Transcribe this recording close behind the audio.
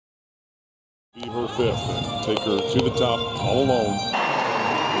Her fifth and take her to the top all alone.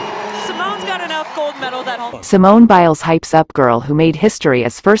 Simone's got enough gold medals at home. Simone Biles hypes up girl who made history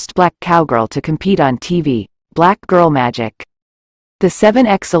as first black cowgirl to compete on TV. Black girl magic. The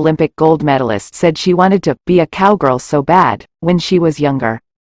 7x Olympic gold medalist said she wanted to be a cowgirl so bad when she was younger.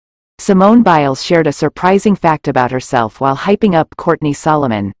 Simone Biles shared a surprising fact about herself while hyping up Courtney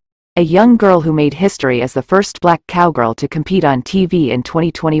Solomon, a young girl who made history as the first black cowgirl to compete on TV in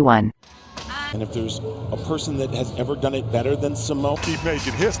 2021. And if there's a person that has ever done it better than Simone, keep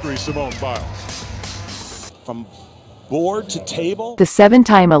making history, Simone Biles. From board to table. The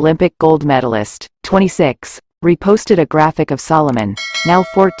 7-time Olympic gold medalist, 26, reposted a graphic of Solomon, now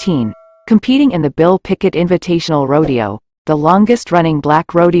 14, competing in the Bill Pickett Invitational Rodeo, the longest-running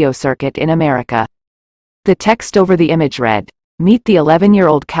black rodeo circuit in America. The text over the image read, "Meet the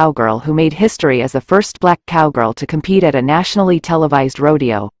 11-year-old cowgirl who made history as the first black cowgirl to compete at a nationally televised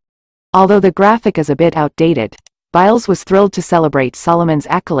rodeo." Although the graphic is a bit outdated, Biles was thrilled to celebrate Solomon's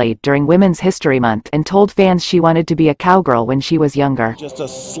accolade during Women's History Month and told fans she wanted to be a cowgirl when she was younger.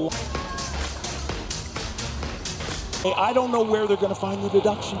 I don't know where they're going to find the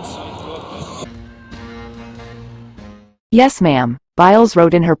deductions. Yes ma'am, Biles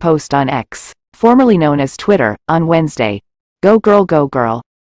wrote in her post on X, formerly known as Twitter, on Wednesday. Go girl, go girl.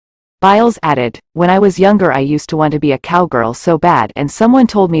 Biles added, "When I was younger I used to want to be a cowgirl so bad and someone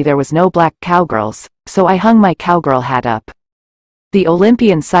told me there was no black cowgirls, so I hung my cowgirl hat up." The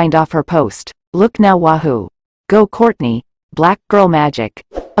Olympian signed off her post, "Look now wahoo. Go Courtney, black girl magic."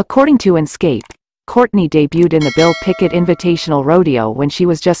 According to Escape, Courtney debuted in the Bill Pickett Invitational Rodeo when she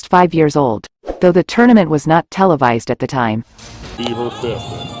was just 5 years old, though the tournament was not televised at the time. Be her fifth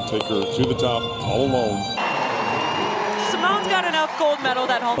and take her to the top all alone. Simone's got enough gold medals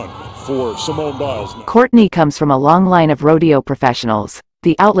at home. For Simone Biles. Courtney comes from a long line of rodeo professionals,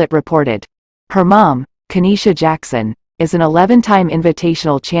 the outlet reported. Her mom, Kenesha Jackson, is an 11-time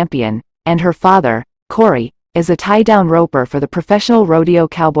invitational champion, and her father, Corey, is a tie-down roper for the Professional Rodeo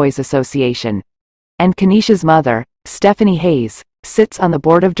Cowboys Association. And Kenesha's mother, Stephanie Hayes, sits on the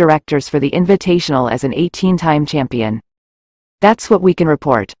board of directors for the Invitational as an 18-time champion. That's what we can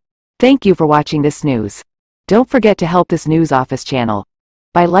report. Thank you for watching this news. Don't forget to help this news office channel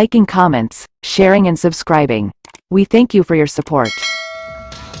by liking, comments, sharing and subscribing. We thank you for your support.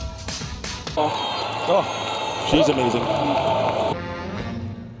 Oh, she's amazing.